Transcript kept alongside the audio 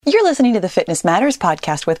You're listening to the Fitness Matters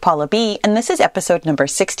podcast with Paula B, and this is episode number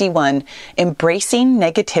 61, Embracing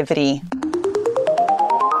Negativity.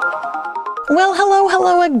 Well,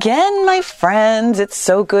 hello again, my friends. It's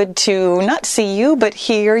so good to not see you, but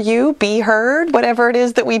hear you, be heard, whatever it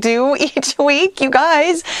is that we do each week. You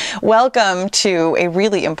guys, welcome to a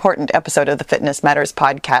really important episode of the Fitness Matters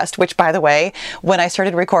podcast, which, by the way, when I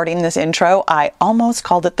started recording this intro, I almost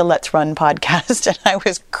called it the Let's Run podcast, and I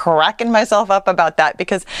was cracking myself up about that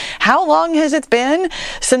because how long has it been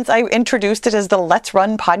since I introduced it as the Let's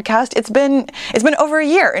Run podcast? It's been over a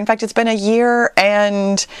year. In fact, it's been a year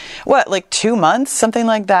and like 2 months, something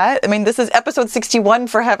like that. I mean, this is episode 61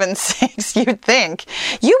 for heaven's sakes. You would think,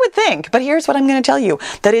 but here's what I'm going to tell you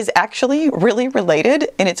that is actually really related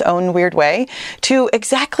in its own weird way to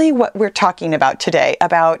exactly what we're talking about today,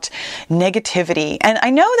 about negativity. And I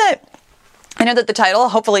know that the title,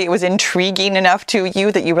 hopefully it was intriguing enough to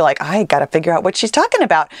you that you were like, I got to figure out what she's talking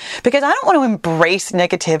about, because I don't want to embrace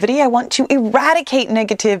negativity. I want to eradicate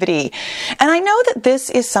negativity. And I know that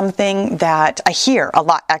this is something that I hear a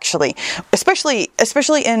lot, actually,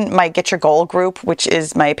 especially in my Get Your Goal group, which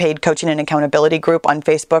is my paid coaching and accountability group on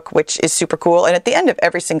Facebook, which is super cool. And at the end of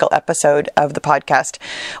every single episode of the podcast,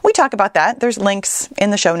 we talk about that. There's links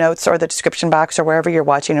in the show notes or the description box or wherever you're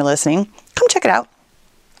watching or listening. Come check it out.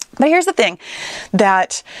 But here's the thing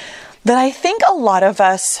that I think a lot of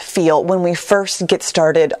us feel when we first get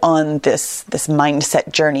started on this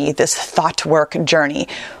mindset journey, this thought work journey.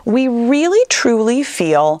 We really truly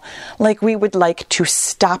feel like we would like to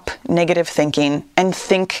stop negative thinking and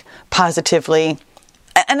think positively.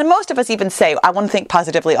 And most of us even say, I want to think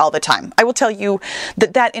positively all the time. I will tell you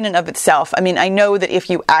that in and of itself, I mean, I know that if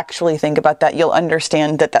you actually think about that, you'll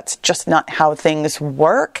understand that that's just not how things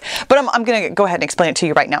work. But I'm going to go ahead and explain it to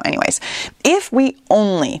you right now anyways. If we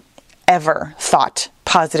only ever thought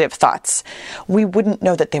positive thoughts, we wouldn't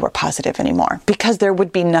know that they were positive anymore because there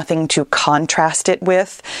would be nothing to contrast it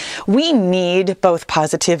with. We need both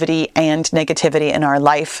positivity and negativity in our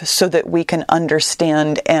life so that we can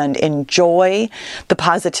understand and enjoy the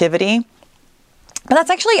positivity. But that's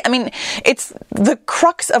actually, it's the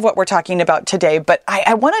crux of what we're talking about today. But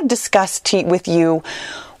I want to discuss with you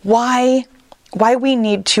why we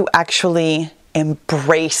need to actually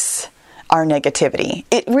embrace our negativity.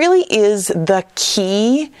 It really is the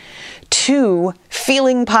key to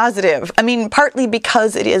feeling positive. I mean, partly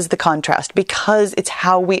because it is the contrast, because it's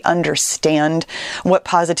how we understand what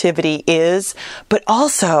positivity is, but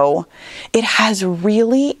also it has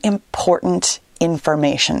really important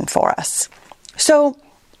information for us. So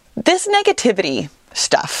this negativity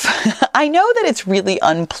stuff, I know that it's really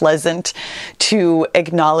unpleasant to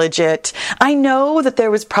acknowledge it. I know that there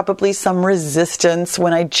was probably some resistance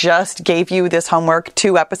when I just gave you this homework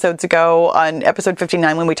 2 episodes ago on episode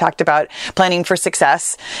 59 when we talked about planning for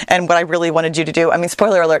success and what I really wanted you to do. I mean,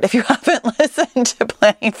 spoiler alert, if you haven't listened to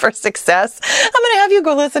Planning for Success, I'm going to have you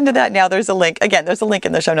go listen to that now. There's a link. Again, there's a link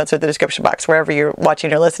in the show notes or the description box, wherever you're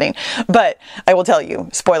watching or listening. But I will tell you,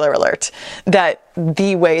 spoiler alert, that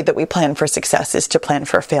the way that we plan for success is to plan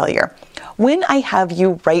for failure. When I have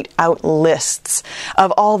you write out lists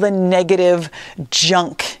of all the negative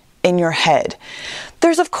junk in your head,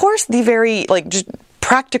 there's of course the very just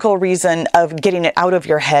practical reason of getting it out of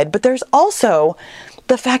your head, but there's also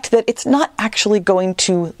the fact that it's not actually going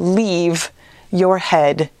to leave your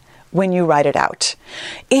head when you write it out.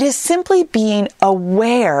 It is simply being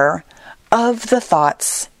aware of the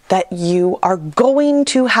thoughts that you are going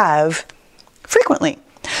to have frequently.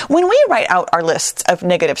 When we write out our lists of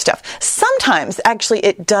negative stuff, sometimes actually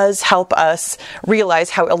it does help us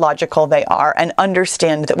realize how illogical they are and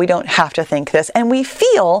understand that we don't have to think this, and we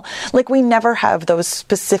feel like we never have those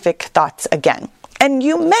specific thoughts again. And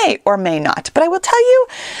you may or may not, but I will tell you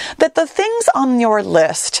that the things on your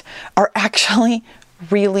list are actually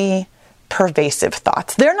really pervasive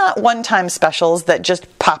thoughts. They're not one-time specials that just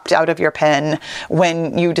popped out of your pen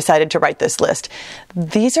when you decided to write this list.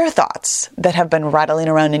 These are thoughts that have been rattling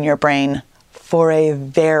around in your brain for a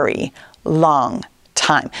very long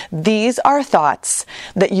time. These are thoughts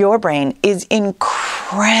that your brain is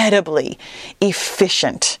incredibly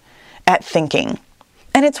efficient at thinking.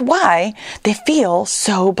 And it's why they feel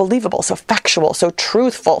so believable, so factual, so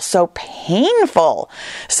truthful, so painful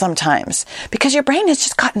sometimes. Because your brain has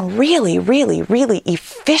just gotten really, really, really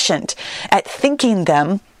efficient at thinking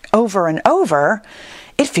them over and over.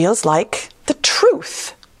 It feels like the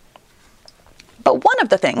truth. But one of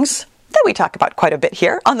the things that we talk about quite a bit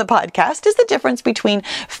here on the podcast is the difference between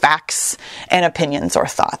facts and opinions or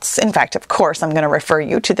thoughts. In fact, of course, I'm going to refer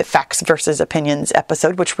you to the facts versus opinions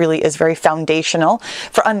episode, which really is very foundational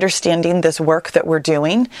for understanding this work that we're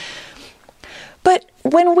doing. But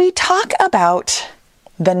when we talk about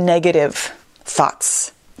the negative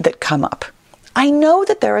thoughts that come up, I know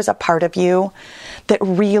that there is a part of you that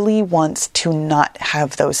really wants to not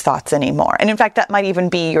have those thoughts anymore. And in fact, that might even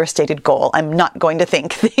be your stated goal. I'm not going to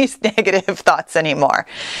think these negative thoughts anymore.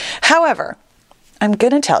 However, I'm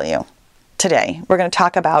going to tell you today, we're going to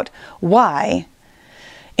talk about why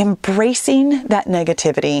embracing that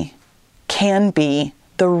negativity can be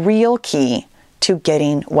the real key to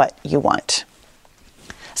getting what you want.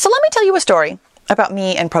 So let me tell you a story about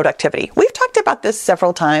me and productivity. We've talked about this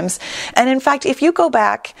several times. And in fact, if you go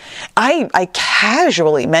back, I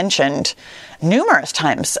casually mentioned numerous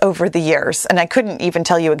times over the years, and I couldn't even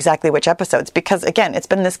tell you exactly which episodes, because again, it's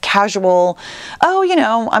been this casual,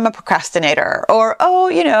 I'm a procrastinator, or,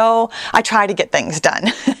 I try to get things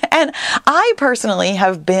done. And I personally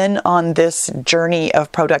have been on this journey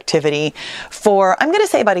of productivity for, I'm going to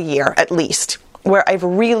say about a year at least, where I've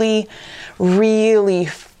really, really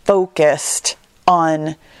focused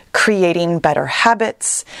on creating better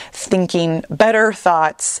habits, thinking better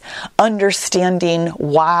thoughts, understanding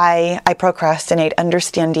why I procrastinate,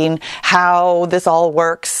 understanding how this all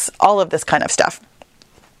works, all of this kind of stuff.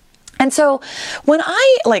 And so when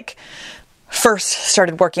I first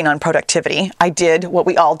started working on productivity, I did what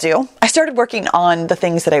we all do. I started working on the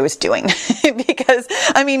things that I was doing because,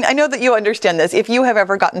 I know that you understand this. If you have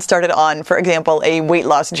ever gotten started on, for example, a weight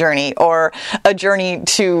loss journey or a journey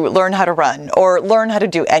to learn how to run or learn how to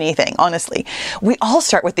do anything, honestly, we all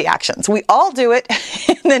start with the actions. We all do it,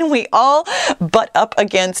 and then we all butt up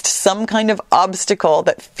against some kind of obstacle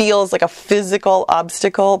that feels like a physical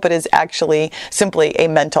obstacle, but is actually simply a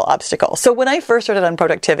mental obstacle. So when I first started on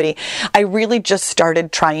productivity, I really just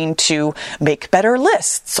started trying to make better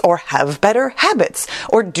lists or have better habits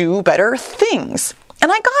or do better things.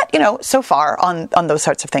 And I got, so far on those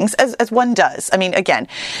sorts of things as one does. Again,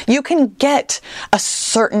 you can get a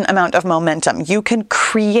certain amount of momentum. You can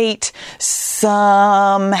create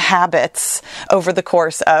some habits over the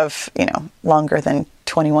course of, longer than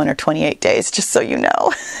 21 or 28 days, just so you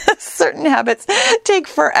know. Certain habits take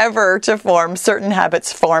forever to form. Certain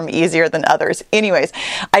habits form easier than others. Anyways,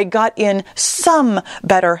 I got in some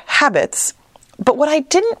better habits. But what I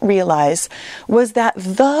didn't realize was that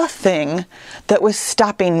the thing that was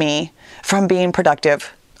stopping me from being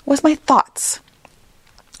productive was my thoughts.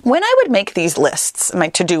 When I would make these lists, my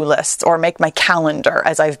to-do lists, or make my calendar,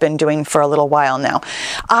 as I've been doing for a little while now,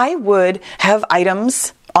 I would have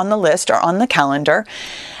items on the list or on the calendar.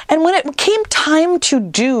 And when it came time to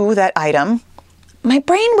do that item, my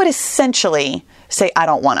brain would essentially say, I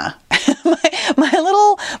don't wanna. my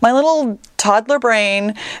little toddler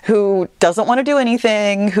brain who doesn't want to do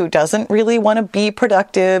anything, who doesn't really want to be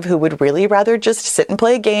productive, who would really rather just sit and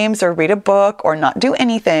play games or read a book or not do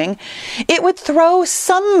anything, it would throw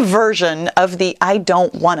some version of the I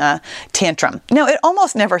don't wanna tantrum. Now, it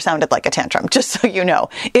almost never sounded like a tantrum, just so you know.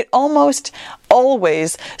 It almost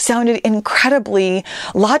always sounded incredibly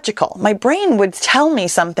logical. My brain would tell me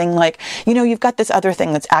something like, you've got this other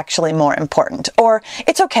thing that's actually more important, or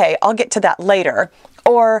it's okay, I'll get to that later.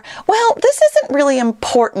 Or, well, this isn't really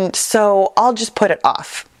important, so I'll just put it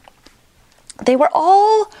off. They were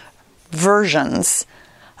all versions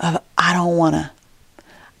of I don't wanna.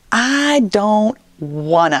 I don't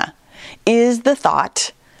wanna is the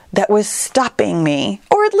thought that was stopping me,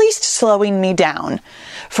 or at least slowing me down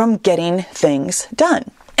from getting things done.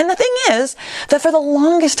 And the thing is that for the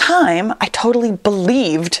longest time, I totally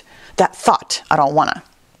believed that thought, I don't wanna,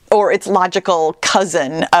 or its logical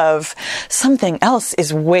cousin of something else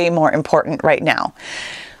is way more important right now.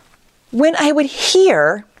 When I would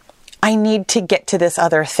hear, I need to get to this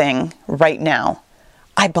other thing right now,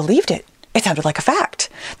 I believed it. It sounded like a fact.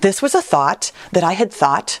 This was a thought that I had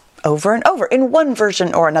thought over and over in one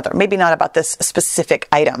version or another. Maybe not about this specific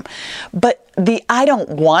item, but the I don't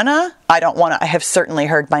wanna, I have certainly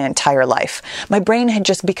heard my entire life. My brain had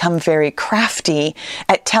just become very crafty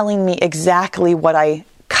at telling me exactly what I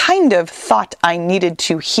kind of thought I needed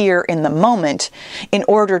to hear in the moment in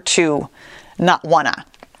order to not wanna.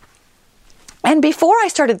 And before I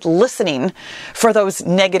started listening for those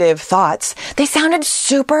negative thoughts, they sounded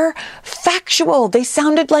super factual. They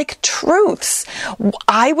sounded like truths.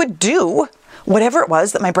 I would do whatever it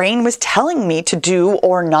was that my brain was telling me to do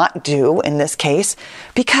or not do in this case,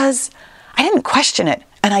 because I didn't question it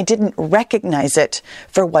and I didn't recognize it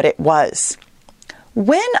for what it was.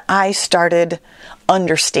 When I started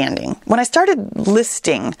understanding, when I started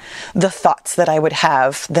listing the thoughts that I would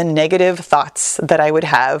have, the negative thoughts that I would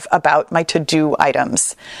have about my to-do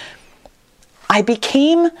items, I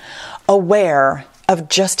became aware of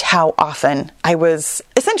just how often I was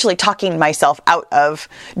essentially talking myself out of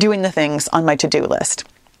doing the things on my to-do list.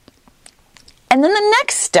 And then the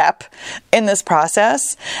next step in this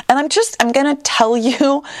process, and I'm going to tell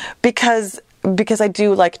you because I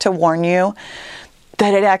do like to warn you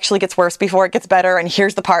that it actually gets worse before it gets better. And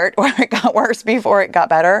here's the part where it got worse before it got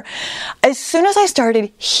better. As soon as I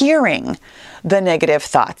started hearing the negative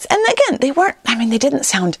thoughts, and again, they didn't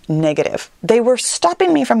sound negative. They were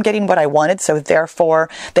stopping me from getting what I wanted. So therefore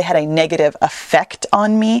they had a negative effect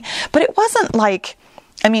on me, but it wasn't like,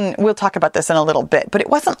 we'll talk about this in a little bit, but it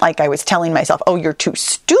wasn't like I was telling myself, oh, you're too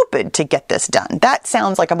stupid to get this done. That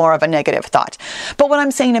sounds like more of a negative thought. But what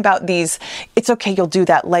I'm saying about these, it's okay, you'll do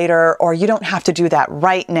that later, or you don't have to do that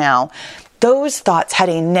right now. Those thoughts had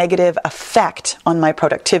a negative effect on my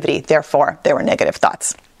productivity. Therefore, they were negative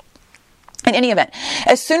thoughts. In any event,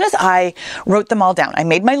 as soon as I wrote them all down, I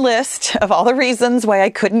made my list of all the reasons why I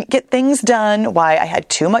couldn't get things done, why I had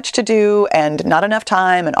too much to do and not enough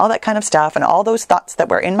time and all that kind of stuff and all those thoughts that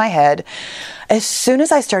were in my head. As soon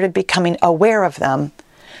as I started becoming aware of them,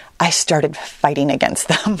 I started fighting against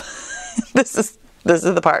them. This is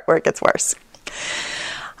the part where it gets worse.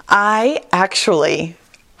 I actually,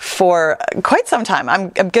 for quite some time, I'm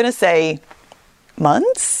going to say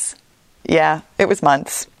months. Yeah, it was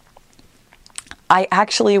months. I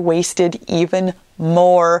actually wasted even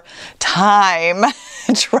more time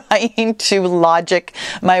trying to logic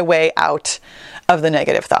my way out of the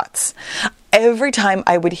negative thoughts. Every time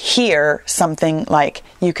I would hear something like,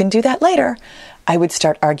 you can do that later, I would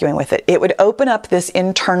start arguing with it. It would open up this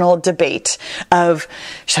internal debate of,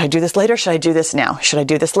 should I do this later? Should I do this now? Should I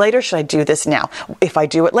do this later? Should I do this now? If I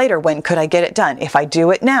do it later, when could I get it done? If I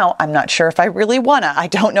do it now, I'm not sure if I really wanna. I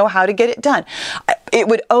don't know how to get it done. It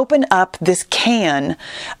would open up this can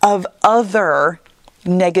of other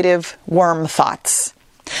negative worm thoughts.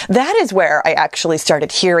 That is where I actually started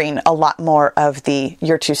hearing a lot more of the,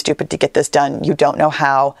 you're too stupid to get this done, you don't know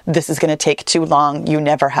how, this is going to take too long, you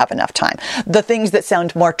never have enough time. The things that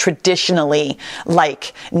sound more traditionally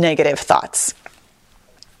like negative thoughts.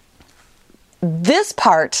 This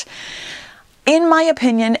part, in my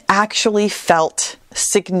opinion, actually felt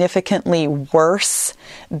significantly worse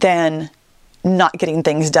than not getting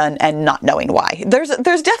things done and not knowing why. There's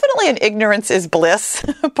definitely an ignorance is bliss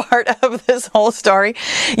part of this whole story.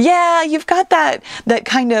 Yeah, you've got that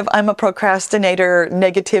kind of I'm a procrastinator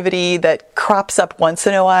negativity that crops up once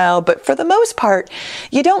in a while, but for the most part,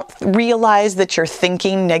 you don't realize that you're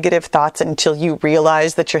thinking negative thoughts until you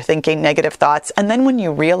realize that you're thinking negative thoughts. And then when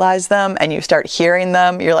you realize them and you start hearing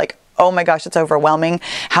them, you're like, oh my gosh, it's overwhelming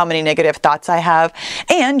how many negative thoughts I have.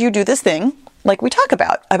 And you do this thing like we talk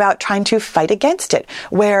about trying to fight against it,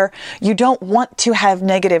 where you don't want to have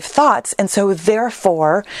negative thoughts, and so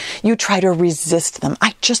therefore you try to resist them.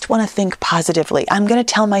 I just want to think positively. I'm going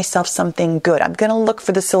to tell myself something good. I'm going to look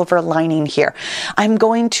for the silver lining here. I'm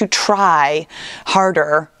going to try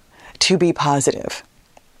harder to be positive.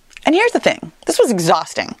 And here's the thing. This was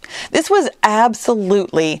exhausting. This was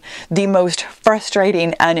absolutely the most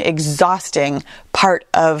frustrating and exhausting part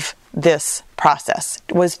of this process,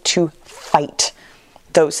 was to fight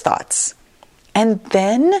those thoughts. And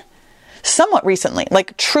then somewhat recently,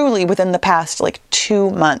 like truly within the past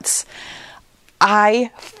 2 months,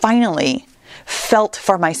 I finally felt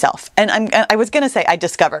for myself. And I was going to say I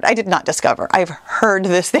discovered. I did not discover. I've heard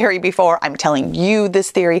this theory before. I'm telling you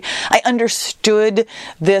this theory. I understood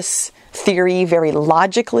this theory very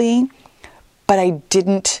logically, but I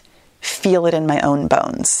didn't feel it in my own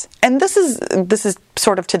bones. And this is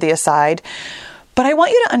sort of to the aside, but I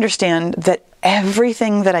want you to understand that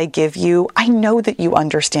everything that I give you, I know that you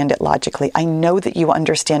understand it logically. I know that you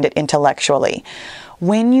understand it intellectually.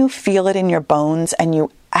 When you feel it in your bones and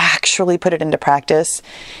you actually put it into practice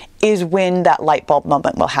is when that light bulb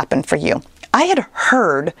moment will happen for you. I had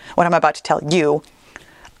heard what I'm about to tell you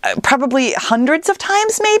probably hundreds of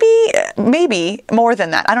times, maybe more than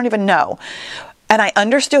that. I don't even know. And I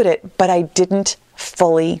understood it, but I didn't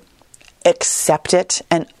fully accept it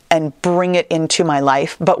and bring it into my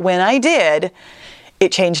life. But when I did,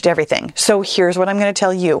 it changed everything. So here's what I'm going to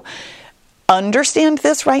tell you. Understand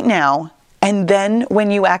this right now, and then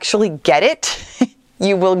when you actually get it,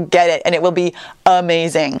 you will get it, and it will be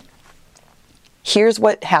amazing. Here's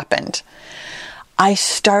what happened. I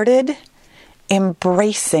started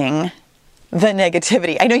embracing the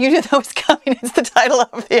negativity. I know you knew that was coming. It's the title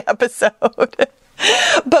of the episode.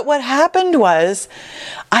 But what happened was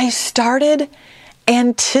I started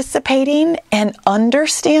anticipating and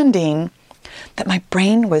understanding that my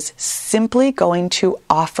brain was simply going to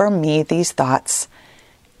offer me these thoughts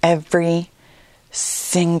every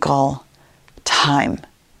single time.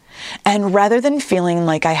 And rather than feeling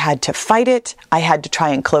like I had to fight it, I had to try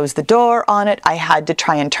and close the door on it, I had to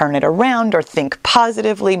try and turn it around or think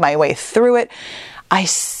positively my way through it, I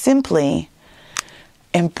simply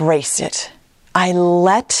embraced it. I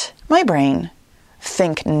let my brain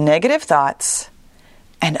think negative thoughts,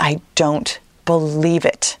 and I don't believe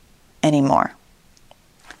it anymore.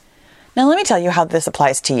 Now, let me tell you how this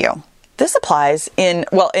applies to you. This applies in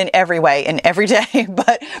every way, in every day,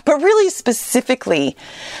 but really specifically,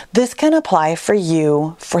 this can apply for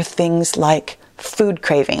you for things like food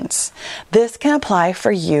cravings. This can apply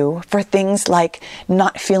for you for things like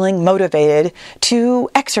not feeling motivated to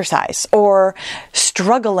exercise or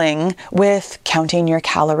struggling with counting your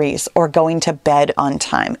calories or going to bed on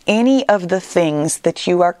time. Any of the things that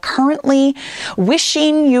you are currently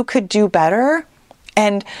wishing you could do better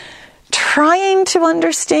and trying to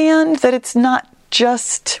understand that it's not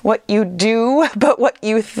just what you do, but what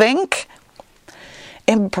you think.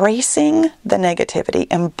 Embracing the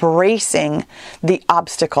negativity, embracing the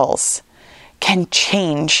obstacles can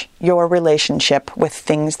change your relationship with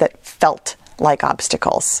things that felt like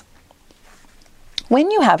obstacles.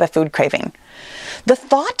 When you have a food craving, the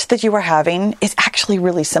thought that you are having is actually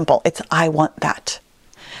really simple. It's, I want that.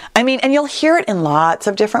 I mean, and you'll hear it in lots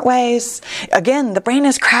of different ways. Again, the brain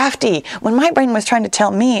is crafty. When my brain was trying to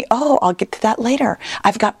tell me, oh, I'll get to that later.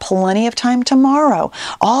 I've got plenty of time tomorrow.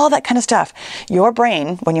 All that kind of stuff. Your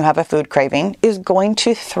brain, when you have a food craving, is going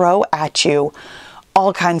to throw at you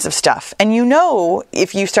all kinds of stuff. And you know,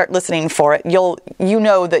 if you start listening for it, you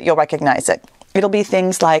know that you'll recognize it. It'll be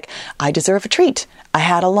things like, I deserve a treat. I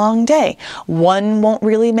had a long day. One won't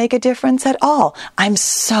really make a difference at all. I'm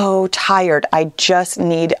so tired. I just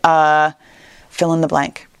need a fill in the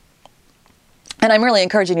blank. And I'm really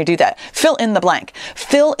encouraging you to do that. Fill in the blank.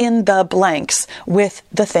 Fill in the blanks with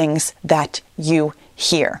the things that you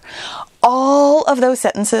hear. All of those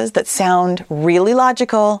sentences that sound really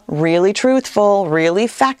logical, really truthful, really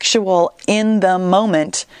factual in the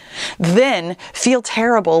moment, then feel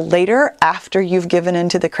terrible later after you've given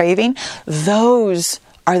into the craving. Those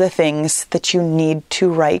are the things that you need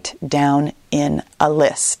to write down in a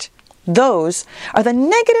list. Those are the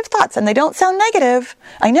negative thoughts, and they don't sound negative.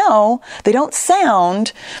 I know they don't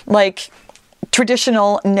sound like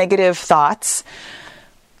traditional negative thoughts,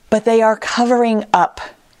 but they are covering up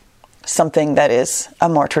something that is a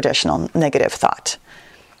more traditional negative thought.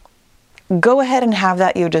 Go ahead and have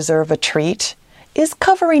that you deserve a treat is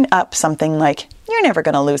covering up something like, you're never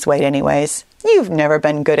going to lose weight anyways. You've never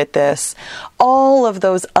been good at this. All of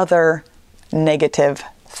those other negative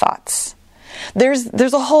thoughts. There's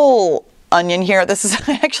a whole onion here.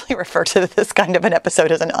 I actually refer to this kind of an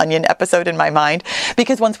episode as an onion episode in my mind,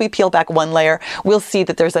 because once we peel back one layer, we'll see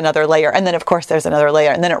that there's another layer. And then of course there's another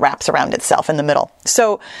layer, and then it wraps around itself in the middle.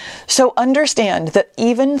 So understand that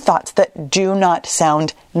even thoughts that do not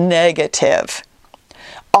sound negative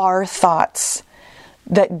are thoughts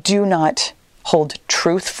that do not hold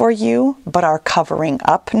truth for you, but are covering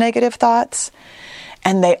up negative thoughts.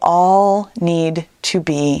 And they all need to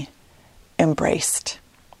be embraced.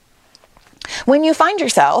 When you find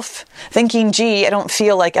yourself thinking, gee, I don't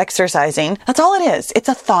feel like exercising, that's all it is. It's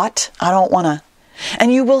a thought. I don't want to.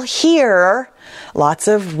 And you will hear lots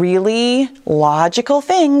of really logical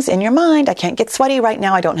things in your mind. I can't get sweaty right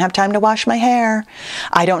now. I don't have time to wash my hair.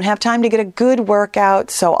 I don't have time to get a good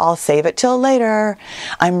workout, so I'll save it till later.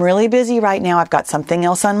 I'm really busy right now. I've got something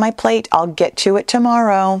else on my plate. I'll get to it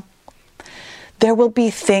tomorrow. There will be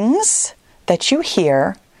things that you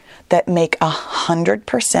hear that make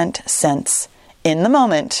 100% sense in the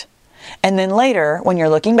moment. And then later, when you're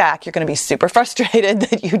looking back, you're going to be super frustrated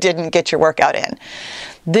that you didn't get your workout in.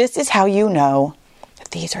 This is how you know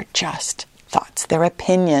that these are just thoughts. They're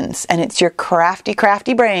opinions. And it's your crafty,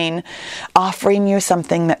 crafty brain offering you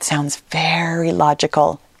something that sounds very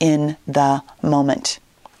logical in the moment.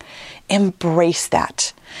 Embrace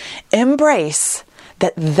that. Embrace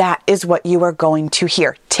that is what you are going to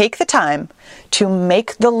hear. Take the time to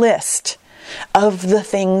make the list of the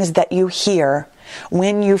things that you hear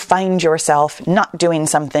when you find yourself not doing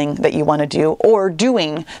something that you want to do or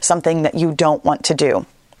doing something that you don't want to do.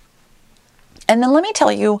 And then let me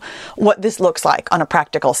tell you what this looks like on a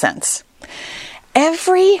practical sense.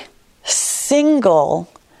 Every single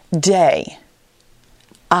day,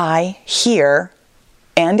 I hear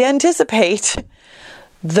and anticipate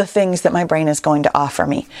the things that my brain is going to offer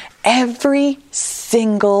me every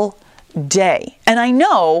single day. And I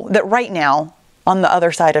know that right now, on the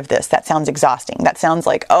other side of this, that sounds exhausting. That sounds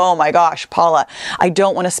like, oh my gosh, Paula, I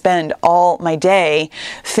don't want to spend all my day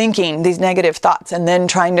thinking these negative thoughts and then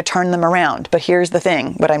trying to turn them around. But here's the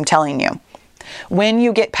thing, what I'm telling you. When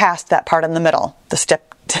you get past that part in the middle, the step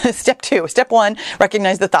 2, step 1,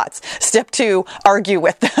 recognize the thoughts. Step 2, argue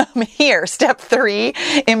with them. Here, step 3,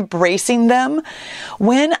 embracing them.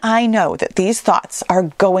 When I know that these thoughts are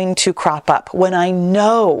going to crop up, when I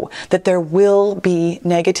know that there will be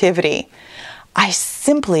negativity, I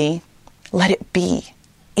simply let it be.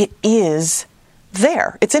 It is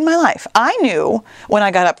there. It's in my life. I knew when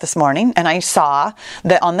I got up this morning and I saw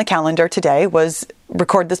that on the calendar today was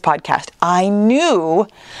record this podcast. I knew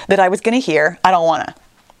that I was going to hear, I don't want to.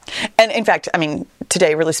 And in fact,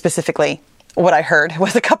 today really specifically, what I heard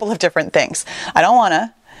was a couple of different things. I don't want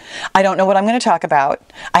to. I don't know what I'm going to talk about.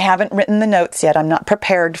 I haven't written the notes yet. I'm not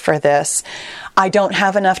prepared for this. I don't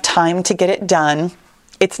have enough time to get it done.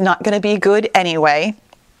 It's not going to be good anyway.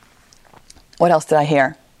 What else did I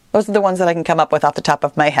hear? Those are the ones that I can come up with off the top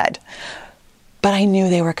of my head. But I knew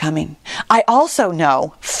they were coming. I also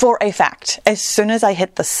know for a fact, as soon as I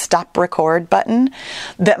hit the stop record button,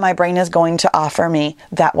 that my brain is going to offer me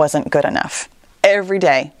that wasn't good enough. Every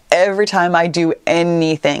day, every time I do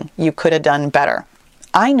anything, you could have done better.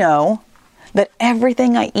 I know that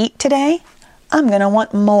everything I eat today, I'm going to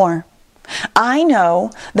want more. I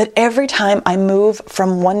know that every time I move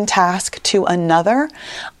from one task to another,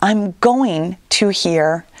 I'm going to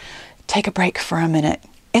hear, take a break for a minute.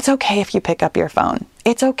 It's okay if you pick up your phone.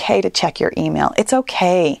 It's okay to check your email. It's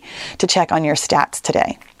okay to check on your stats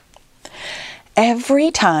today.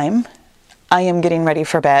 Every time I am getting ready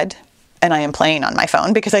for bed, and I am playing on my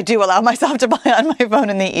phone because I do allow myself to play on my phone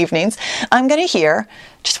in the evenings, I'm going to hear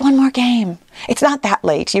just one more game. It's not that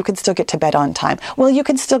late. You can still get to bed on time. Well, you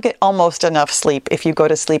can still get almost enough sleep if you go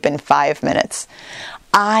to sleep in 5 minutes.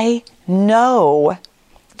 I know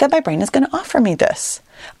that my brain is going to offer me this.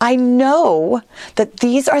 I know that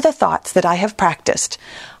these are the thoughts that I have practiced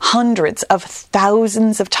hundreds of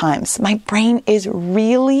thousands of times. My brain is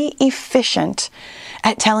really efficient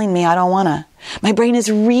at telling me I don't want to. My brain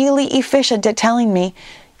is really efficient at telling me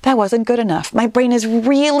that wasn't good enough. My brain is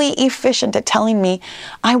really efficient at telling me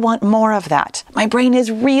I want more of that. My brain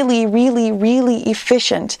is really, really, really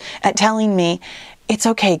efficient at telling me it's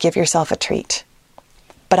okay, give yourself a treat.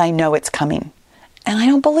 But I know it's coming. And I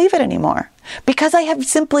don't believe it anymore because I have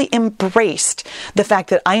simply embraced the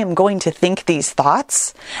fact that I am going to think these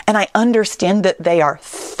thoughts, and I understand that they are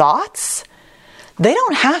thoughts. They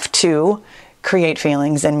don't have to create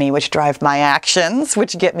feelings in me which drive my actions,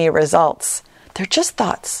 which get me results. They're just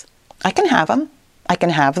thoughts. I can have them. I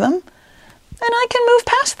can have them, and I can move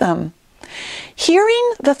past them.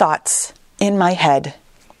 Hearing the thoughts in my head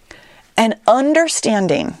and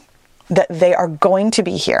understanding that they are going to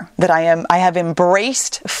be here, that I have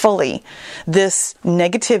embraced fully this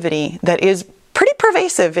negativity that is pretty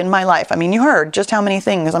pervasive in my life. You heard just how many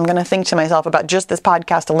things I'm going to think to myself about just this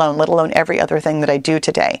podcast alone, let alone every other thing that I do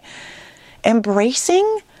today.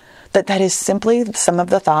 Embracing that is simply some of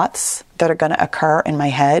the thoughts that are going to occur in my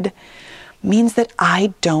head means that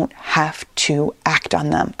I don't have to act on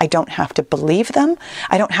them. I don't have to believe them.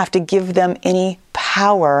 I don't have to give them any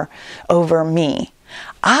power over me.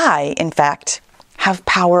 I, in fact, have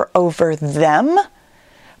power over them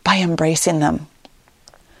by embracing them.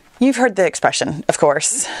 You've heard the expression, of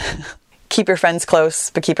course, keep your friends close,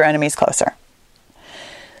 but keep your enemies closer.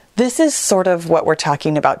 This is sort of what we're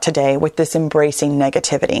talking about today with this embracing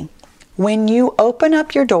negativity. When you open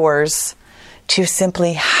up your doors to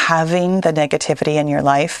simply having the negativity in your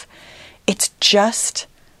life, it's just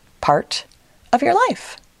part of your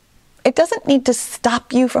life. It doesn't need to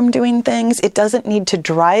stop you from doing things. It doesn't need to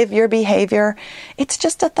drive your behavior. It's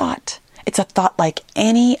just a thought. It's a thought like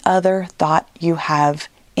any other thought you have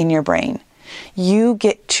in your brain. You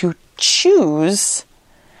get to choose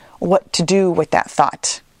what to do with that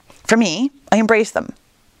thought. For me, I embrace them.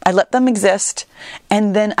 I let them exist,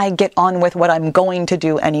 and then I get on with what I'm going to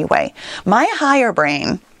do anyway. My higher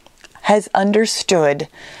brain has understood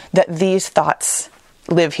that these thoughts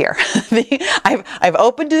live here. I've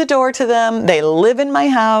opened the door to them. They live in my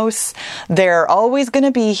house. They're always going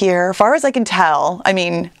to be here. As far as I can tell,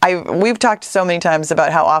 we've talked so many times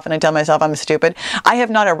about how often I tell myself I'm stupid. I have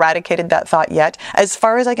not eradicated that thought yet. As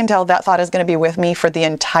far as I can tell, that thought is going to be with me for the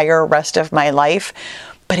entire rest of my life,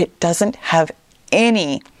 but it doesn't have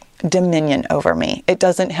any dominion over me. It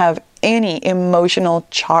doesn't have any emotional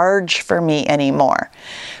charge for me anymore.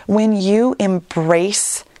 When you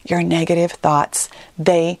embrace your negative thoughts,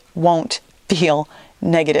 they won't feel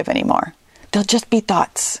negative anymore. They'll just be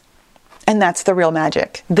thoughts. And that's the real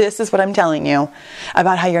magic. This is what I'm telling you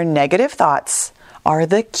about how your negative thoughts are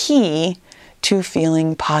the key to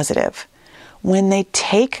feeling positive. When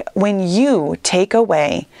you take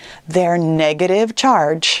away their negative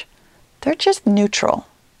charge, they're just neutral.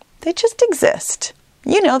 They just exist.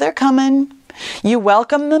 You know they're coming. You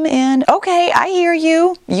welcome them in. Okay, I hear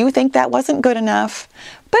you. You think that wasn't good enough,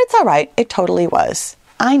 but it's all right. It totally was.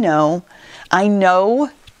 I know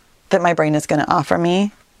that my brain is going to offer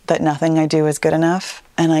me that nothing I do is good enough.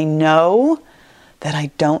 And I know that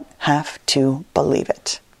I don't have to believe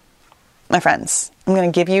it. My friends, I'm going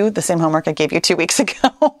to give you the same homework I gave you 2 weeks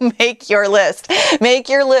ago. Make your list. Make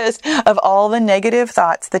your list of all the negative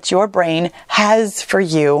thoughts that your brain has for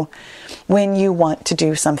you when you want to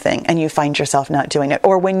do something and you find yourself not doing it,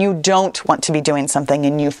 or when you don't want to be doing something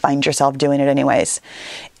and you find yourself doing it anyways.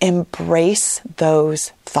 Embrace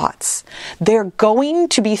those thoughts. They're going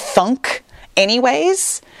to be thunk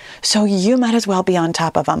anyways, so you might as well be on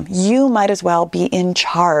top of them. You might as well be in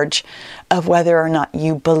charge of whether or not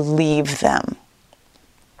you believe them.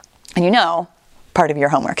 And you know, part of your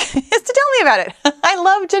homework is to tell me about it. I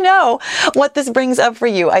love to know what this brings up for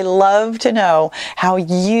you. I love to know how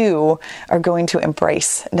you are going to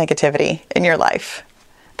embrace negativity in your life.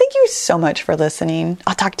 Thank you so much for listening.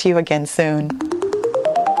 I'll talk to you again soon.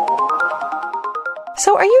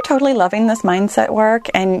 So are you totally loving this mindset work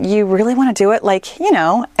and you really want to do it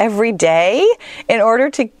every day in order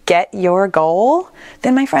to get your goal?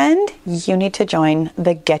 Then my friend, you need to join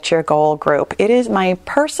the Get Your Goal group. It is my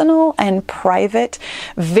personal and private,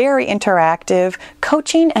 very interactive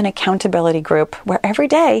coaching and accountability group where every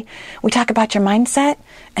day we talk about your mindset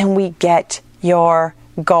and we get your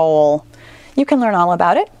goal. You can learn all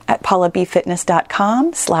about it at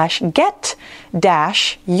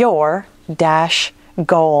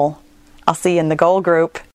paulabfitness.com/get-your-goal. I'll see you in the goal group.